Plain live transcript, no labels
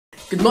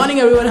Good morning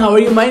everyone, how are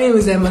you? My name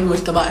is Ahmed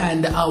Mujtaba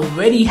and a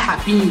very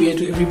happy new year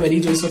to everybody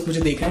जो इस वक्त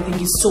मुझे देख रहा है.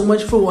 Thank you so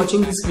much for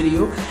watching this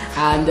video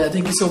and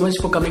thank you so much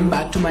for coming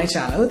back to my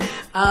channel.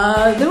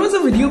 There was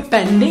a video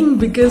pending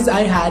because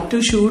I had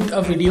to shoot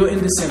a video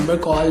in December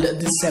called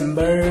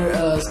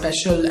December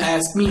Special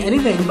Ask Me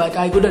Anything, but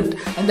I couldn't.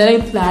 And then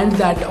I planned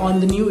that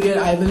on the new year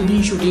I will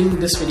be shooting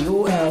this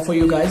video for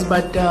you guys,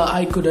 but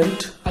I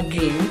couldn't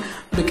again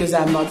because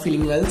I'm not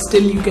feeling well.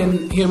 Still you can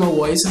hear my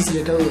voice is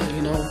little,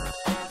 you know.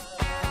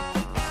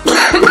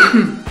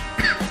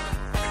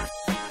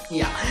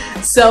 Yeah,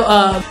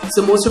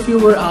 so most of you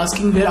were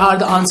asking where are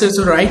the answers.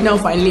 So right now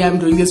finally I'm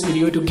doing this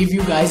video to give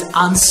you guys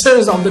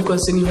answers of the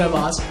question you have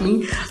asked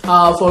me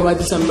for my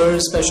December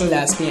special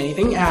Ask Me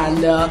Anything,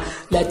 and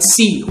let's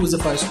see who's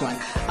the first one.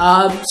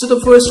 So the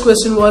first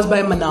question was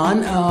by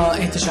Manan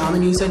Ihtisham,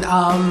 and you said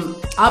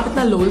aap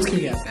itna lols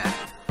kyun कहते हैं?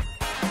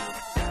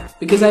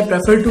 Because I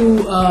prefer to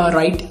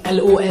write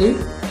LOL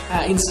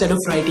instead of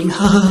writing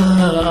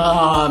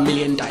a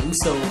million times,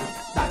 so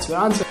that's your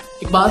answer.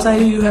 Iqbal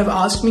Sahil, you have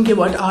asked me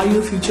what are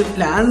your future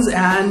plans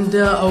and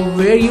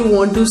where you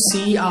want to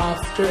see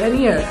after a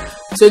year.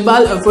 So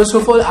Iqbal, first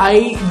of all, I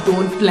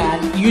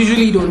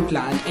usually don't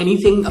plan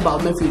anything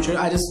about my future.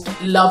 I just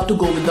love to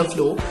go with the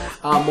flow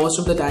most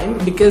of the time,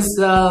 because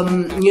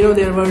you know,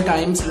 there were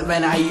times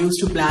when I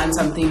used to plan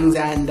some things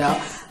and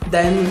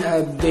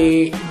then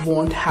they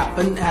won't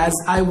happen as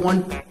I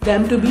want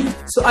them to be.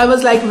 So I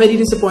was like very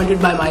disappointed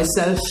by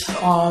myself.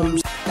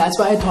 That's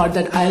why I thought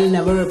that I'll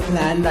never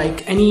plan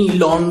like any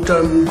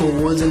long-term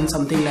goals and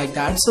something like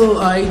that. So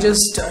I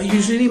just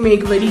usually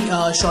make very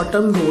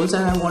short-term goals,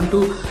 and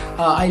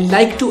I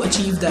like to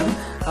achieve them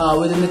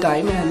within the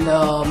time, and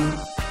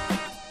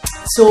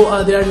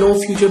so there are no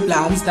future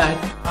plans that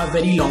are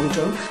very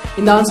long-term.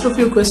 In the answer of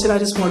your question, I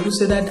just want to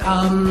say that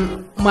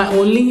my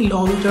only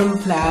long-term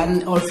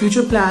plan or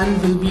future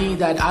plan will be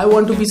that I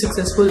want to be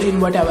successful in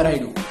whatever I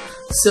do.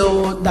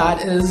 So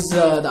that is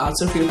the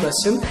answer for your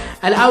question,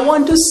 and I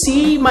want to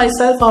see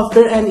myself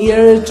after an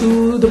year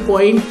to the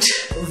point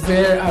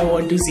where I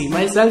want to see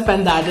myself,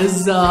 and that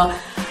is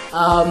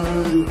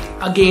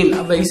again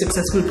a very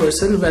successful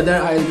person, whether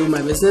I'll do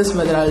my business,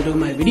 whether I'll do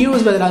my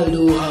videos, whether I'll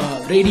do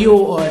radio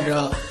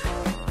or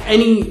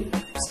any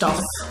stuff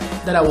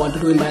that I want to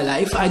do in my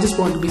life. I just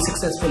want to be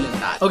successful in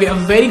that. Okay, a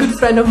very good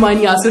friend of mine,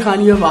 Yasir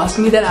Khan, you have asked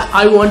me that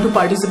I want to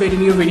participate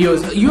in your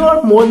videos. You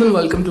are more than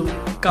welcome to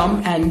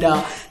come and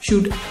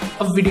shoot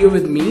a video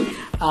with me.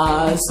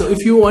 So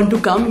if you want to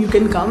come, you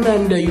can come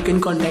and you can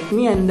contact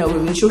me and we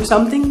will shoot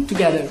something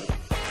together.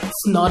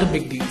 It's not a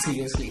big deal,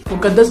 seriously.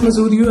 Muqaddas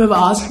Masood, you have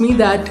asked me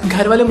that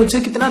घर वाले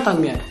मुझसे कितना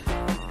तंग हैं?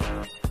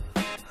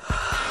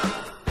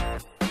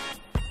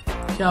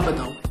 क्या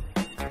बताऊं?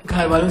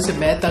 घर वालों से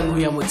मैं तंग हूँ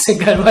या मुझसे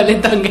घर वाले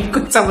तंग हैं,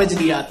 कुछ समझ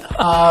नहीं आता.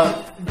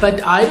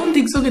 But I don't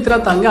think so कितना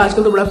तंग है.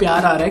 आजकल तो बड़ा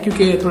प्यार आ रहा है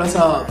क्योंकि थोड़ा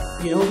सा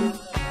यू नो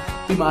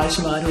बीमार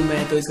शिमार हूँ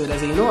मैं, तो इस वजह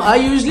से you know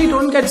I usually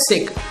don't get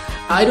sick.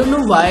 I don't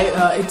know why.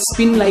 It's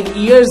been like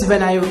years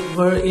when I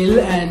were ill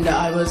and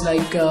I was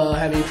like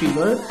having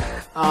fever.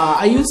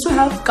 I used to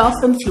have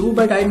cough and flu,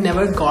 but I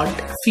never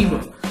got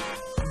fever.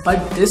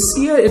 But this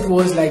year it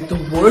was like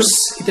the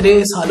worst. इतने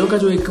सालों का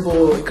जो एक वो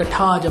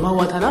इकट्ठा जमा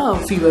हुआ था ना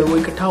फीवर, वो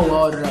इकट्ठा हुआ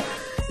और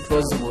it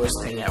was the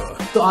worst thing ever.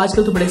 तो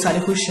आजकल तो बड़े सारे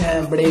खुश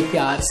हैं, बड़े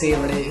प्यार से,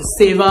 बड़े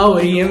सेवा हो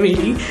रही है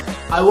मेरी.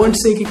 I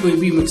won't say कि कोई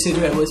भी मुझसे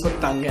जो है वो इस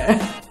वक्त तंग है.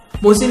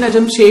 मोहसिन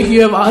नजम Sheikh,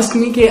 you have asked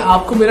me कि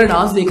आपको मेरा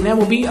डांस देखना है,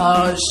 वो भी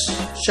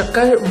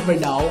शक्कर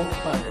वडाओ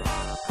पर.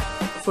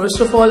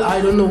 First of all,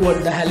 I don't know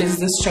what the hell is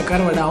this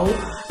शक्कर वडाओ,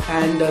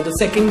 and the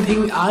second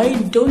thing, I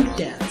don't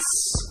dance.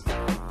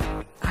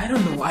 I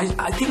don't know.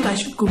 I think I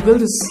should Google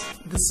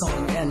this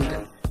song and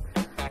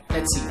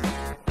let's see.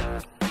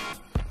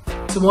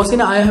 So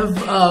Mohsin, I have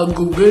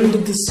Googled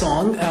this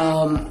song,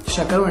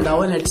 Shakar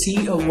Mandao, and let's see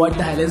what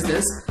the hell is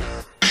this.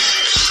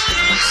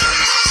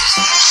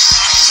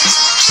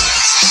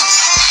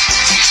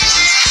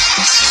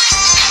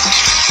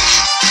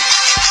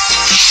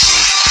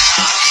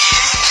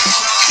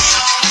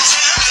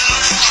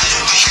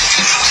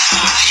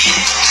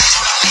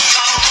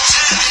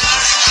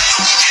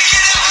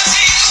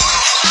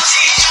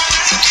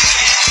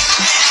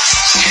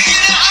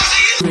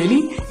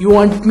 You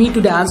want me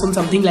to dance on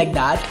something like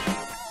that?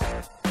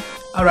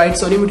 Alright,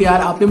 sorry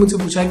मुटियार, आपने मुझसे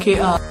पूछा कि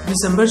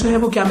दिसंबर जो है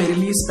वो क्या मेरे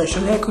लिए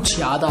स्पेशल है, कुछ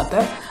याद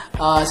आता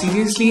है?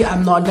 Seriously,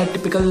 I'm not that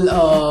typical,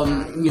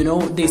 you know,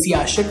 देसी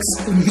आशिक्स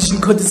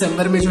जिनको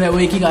दिसंबर में जो है वो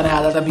एक ही गाना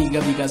याद आता, भीगा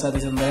भीगा सा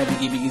दिसंबर है,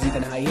 भीगी भीगी सी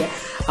तन्हाई है.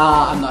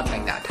 I'm not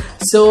like that.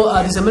 So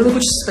दिसंबर में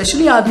कुछ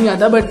स्पेशली याद नहीं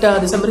आता, but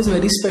December is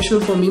very special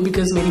for me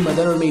because मेरी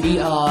मदर और मेरी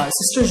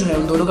सिस्टर जो है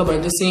उन दोनों का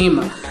बर्थडे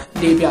सेम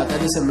डे पे आता है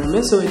दिसंबर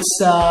में. So it's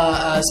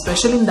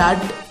special in that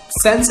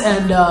sense,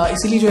 and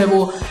इसीलिए जो है वो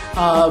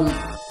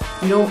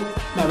यू नो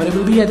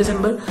मेमोरेबल भी है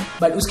दिसंबर.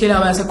 बट उसके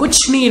अलावा ऐसा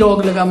कुछ नहीं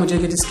रोक लगा मुझे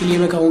कि जिसके लिए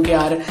मैं कहूँ कि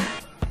यार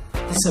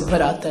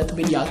दिसंबर आता है तो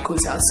मेरी आंखों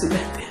से आंसू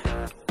बहते हैं.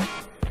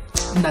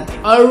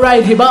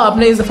 ऑलराइट हिबा,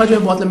 आपने इस दफ़ा जो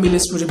है बहुत लंबी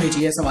लिस्ट मुझे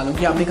भेजी है सवालों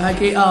की. आपने कहा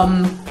कि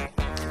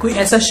कोई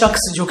ऐसा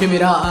शख्स जो कि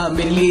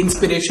मेरे लिए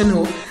इंस्पिरेशन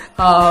हो.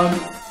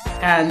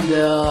 एंड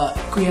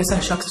कोई ऐसा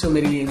शख्स जो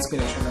मेरे लिए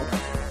इंस्पिरेशन हो।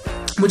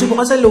 मुझे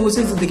बहुत सारे लोगों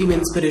से ज़िंदगी में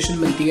इंस्पिरेशन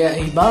मिलती है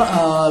हिबा।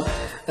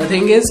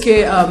 थिंग इज़ के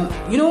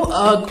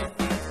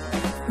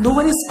no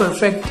one is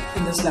perfect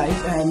in this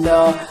life and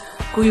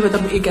कोई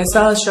मतलब एक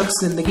ऐसा शख्स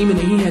ज़िंदगी में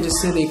नहीं है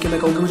जिससे देख के मैं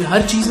कहूँगा मुझे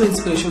हर चीज़ में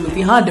इंस्पिरेशन मिलती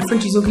है। हाँ,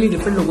 डिफरेंट चीज़ों के लिए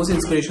डिफरेंट लोगों से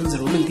इंस्पिरेशन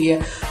ज़रूर मिलती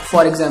है।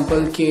 फॉर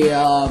एग्जाम्पल के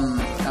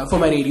for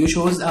my radio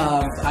shows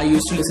I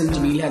used to listen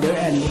Jameel Haider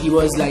and he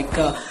was like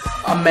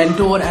a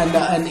mentor and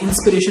an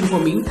inspiration for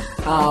me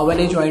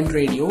when I joined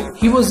radio.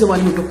 He was the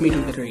one who took me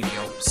to the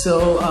radio. So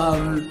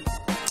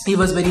he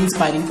was very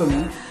inspiring for me.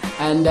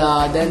 And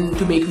then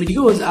to make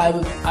videos,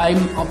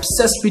 I'm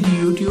obsessed with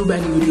YouTube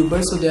and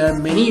YouTubers. So there are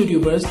many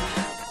YouTubers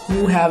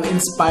who have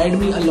inspired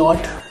me a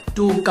lot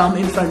to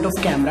come in front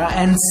of camera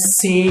and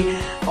say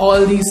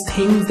all these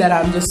things that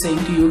I'm just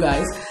saying to you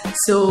guys.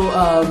 So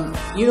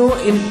you know,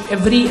 in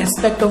every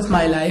aspect of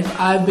my life,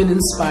 I've been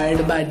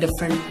inspired by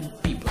different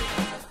people.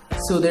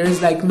 So there is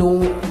like no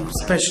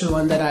special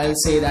one that I'll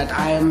say that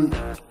I am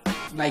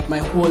like my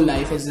whole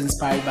life is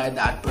inspired by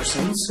that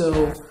person. So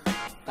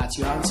that's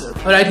your answer.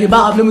 Alright Hiba,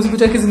 आपने मुझसे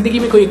पूछा कि जिंदगी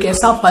में कोई एक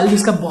ऐसा पल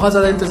जिसका बहुत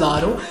ज़्यादा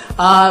इंतज़ार हो।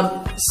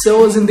 So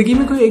जिंदगी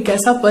में कोई एक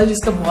ऐसा पल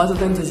जिसका बहुत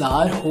ज़्यादा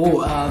इंतज़ार हो।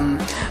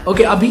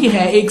 Okay, अभी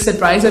है एक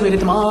सरप्राइज़ है मेरे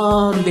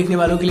तमाम देखने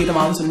वालों के लिए,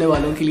 तमाम सुनने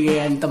वालों के लिए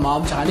एंड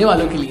तमाम चाहने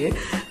वालों के लिए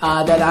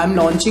that I'm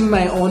launching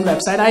my own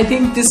website. I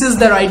think this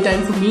is the right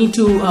time for me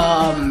to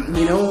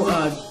you know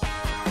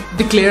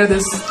declare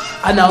this,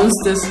 announce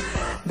this,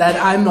 that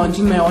I'm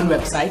launching my own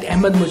website,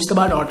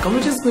 ahmedmujtaba.com,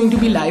 which is going to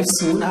be live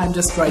soon. I'm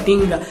just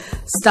writing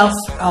stuff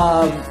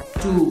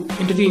to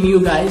entertain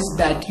you guys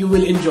that you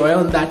will enjoy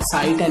on that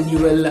site and you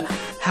will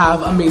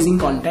have amazing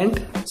content.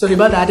 So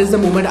Hiba, that is the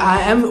moment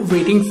I am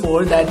waiting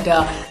for, that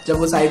jab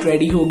wo site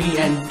ready hogi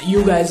and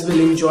you guys will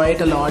enjoy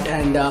it a lot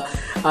and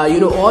you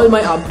know, all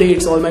my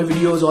updates, all my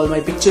videos, all my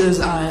pictures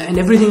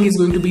and everything is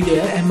going to be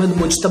there,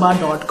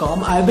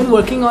 ahmedmujtaba.com. I've been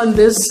working on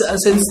this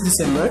since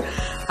December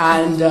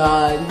and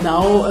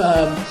now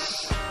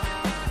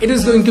it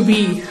is going to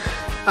be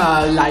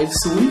live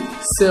soon.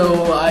 So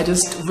I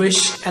just wish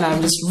and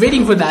I'm just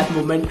waiting for that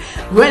moment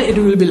when it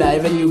will be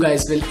live and you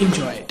guys will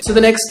enjoy it. So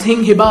the next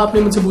thing, Hiba,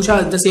 आपने मुझसे पूछा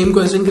the same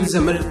question कि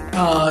दिसंबर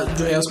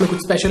जो है उसमें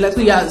कुछ special है,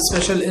 तो yeah,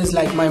 special is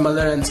like my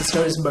mother and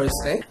sister's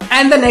birthday.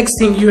 And the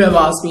next thing you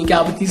have asked me कि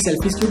आप इतनी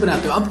selfies क्यों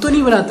बनाते हो? अब तो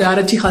नहीं बनाते यार,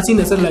 अच्छी खासी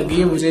नजर लग गई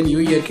है मुझे न्यू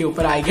ईयर के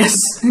ऊपर I guess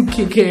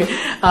क्योंकि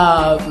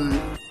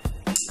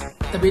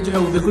तबीयत जो है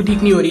वो बिल्कुल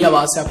ठीक नहीं हो रही,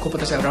 आवाज़ से आपको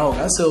पता चल रहा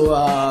होगा।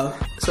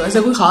 सो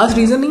ऐसा कोई ख़ास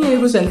रीज़न नहीं है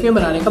कोई सेल्फियाँ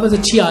बनाने का, बस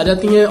अच्छी आ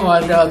जाती हैं।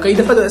 और कई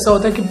दफ़ा तो ऐसा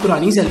होता है कि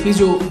पुरानी सेल्फीज़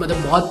जो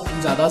मतलब बहुत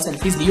ज़्यादा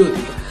सेल्फीज़ ली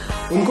होती है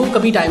उनको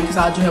कभी टाइम के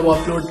साथ जो है वो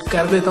अपलोड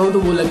कर देता हूँ, तो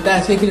वो लगता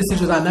है ऐसे कि जैसे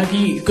रोज़ाना की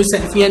कुछ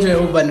सेल्फियाँ जो है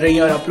वो बन रही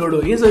हैं और अपलोड हो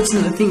रही है। So it's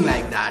nothing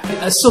like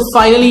that. So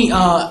finally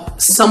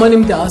समन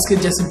इम्तियाज़ के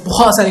जैसे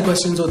बहुत सारे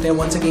क्वेश्चंस होते हैं।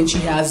 Once again she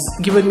has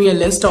given me a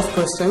list of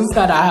questions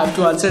that I have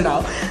to answer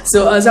now.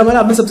 सो समन,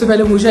 आपने सबसे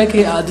पहले पूछा है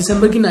कि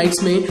दिसंबर की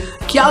नाइट्स में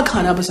क्या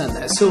खाना पसंद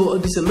है। सो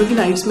दिसंबर की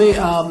नाइट्स में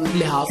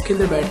लिहाफ के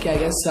अंदर बैठ के आई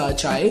गेस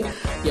चाय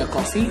या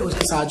कॉफ़ी,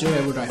 उसके साथ जो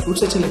है वो ड्राई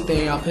फ्रूट्स अच्छे लगते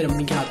हैं, या फिर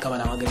अम्मी के हाथ का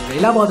बना हुआ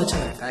गजरेला बहुत अच्छा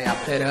लगता है, या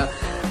फिर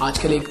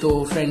आजकल एक तो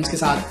फ्रेंड्स के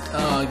साथ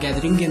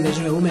गैदरिंग के अंदर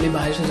जो है वो मैंने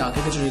बाहर से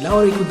जाके गजरेला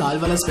और एक दाल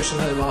वाला स्पेशल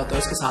हलवा होता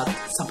है उसके साथ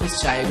सफेद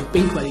चाय जो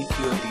पिंक वाली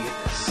की होती है।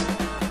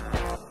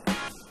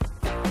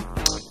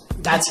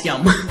 That's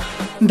yum.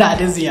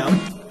 That is yum.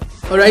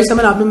 Alright,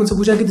 समन, आपने मुझसे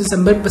पूछा कि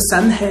दिसंबर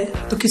पसंद है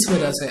तो किस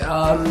वजह से।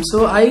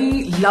 So I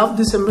love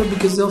December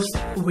because of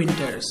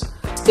winters.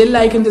 Still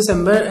like in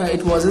December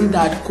it wasn't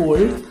that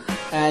cold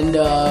and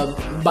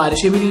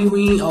बारिशें भी नहीं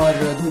हुई और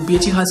धूप भी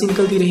अच्छी खासी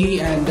निकलती रही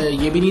एंड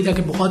ये भी नहीं था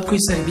कि बहुत कोई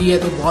सर्दी है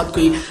तो बहुत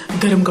कोई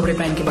गर्म कपड़े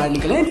पहन के बाहर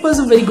निकले। It was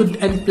a very good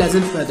and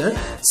pleasant weather,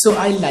 so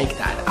I like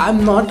that. I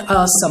am not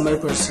a summer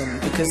person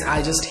because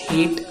I just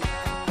hate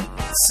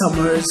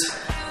summers,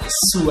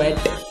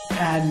 sweat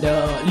and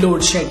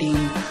load shedding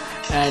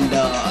and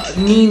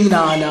नींद ना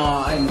आना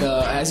एंड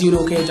एज यू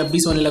नो के जब भी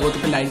सोने लगो तो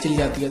फिर लाइट चली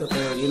जाती है तो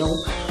फिर you know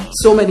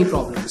so many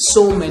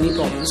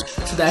problems.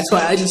 So that's why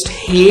I just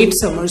hate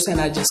summers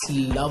and I just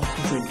love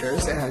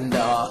winters and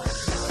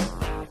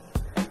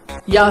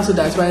yeah, so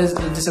that's why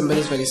December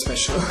is very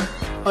special.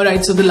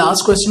 Alright, so the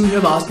last question you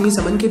have asked me,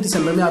 समन, के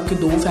दिसंबर में आपके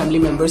 2 family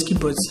members की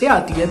birthday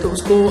आती है तो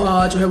उसको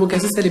जो है वो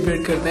कैसे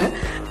सेलिब्रेट करते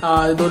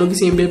हैं। दोनों की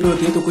सेम डे पे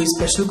होती है तो कोई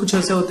स्पेशल कुछ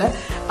ऐसा होता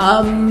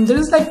है। There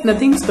is like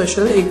nothing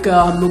special. एक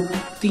हम लोग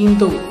 3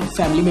 तो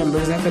फैमिली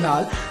मेम्बर्स हैं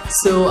फिलहाल।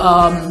 सो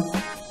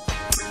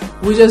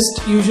we just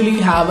usually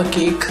have a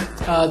cake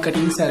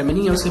cutting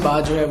ceremony और उसके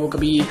बाद जो है वो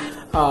कभी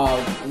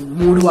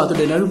मूड हुआ तो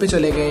डिनर पे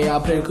चले गए या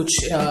फिर कुछ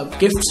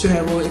गिफ्ट्स जो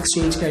है वो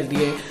एक्सचेंज कर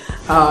दिए।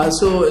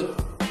 सो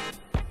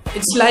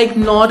it's like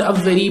not a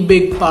very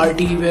big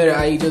party where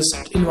I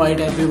just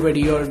invite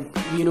everybody or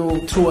you know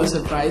throw a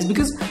surprise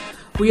because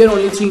we are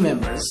only 3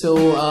 members, so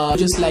we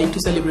just like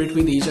to celebrate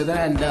with each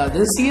other and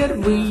this year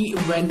we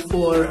went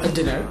for a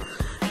dinner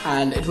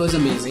and it was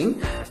amazing.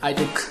 I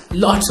took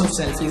lots of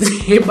selfies.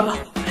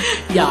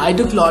 Yeah, I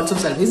took lots of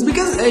selfies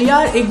because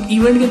यार एक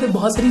event के अंदर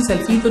बहुत सारी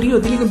selfie तो नहीं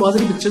होती लेकिन बहुत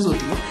सारी पिक्चर्स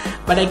होती हैं।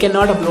 but I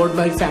cannot upload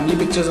my family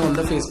pictures on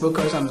the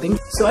Facebook or something,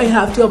 so I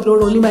have to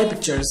upload only my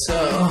pictures.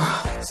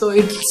 So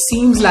it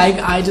seems like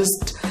I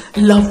just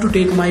love to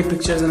take my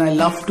pictures and I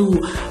love to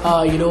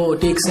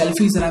take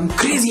selfies, and I'm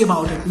crazy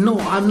about it. No,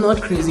 I'm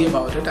not crazy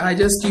about it. I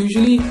just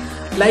usually,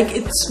 like,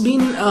 it's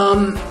been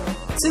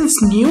since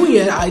New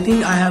Year, I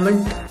think I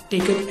haven't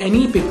taken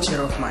any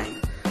picture of mine,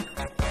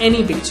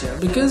 any picture,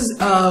 because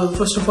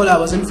first of all I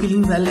wasn't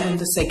feeling well, and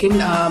the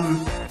second,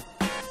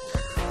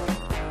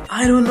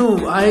 I don't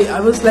know, I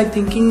was like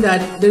thinking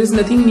that there is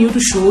nothing new to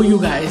show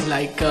you guys,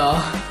 like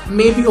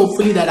maybe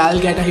hopefully that I'll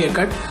get a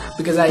haircut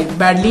because I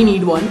badly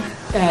need one,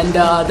 and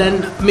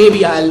then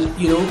maybe I'll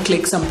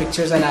click some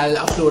pictures and I'll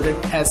upload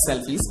it as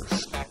selfies.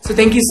 So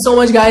thank you so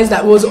much guys,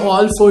 that was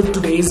all for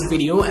today's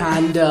video,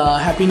 and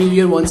happy new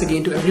year once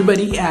again to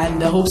everybody,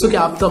 and hope so कि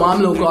आप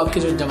तमाम लोगों को आपके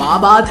जो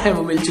जवाबात हैं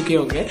वो मिल चुके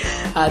होंगे.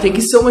 Thank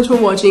you so much for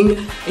watching.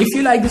 If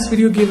you like this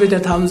video, give it a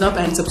thumbs up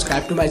and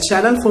subscribe to my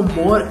channel for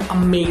more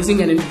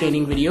amazing and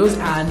entertaining videos,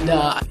 and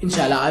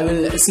inshallah I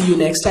will see you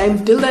next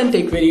time. Till then,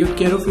 take very good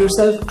care of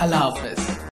yourself. Allah Hafiz.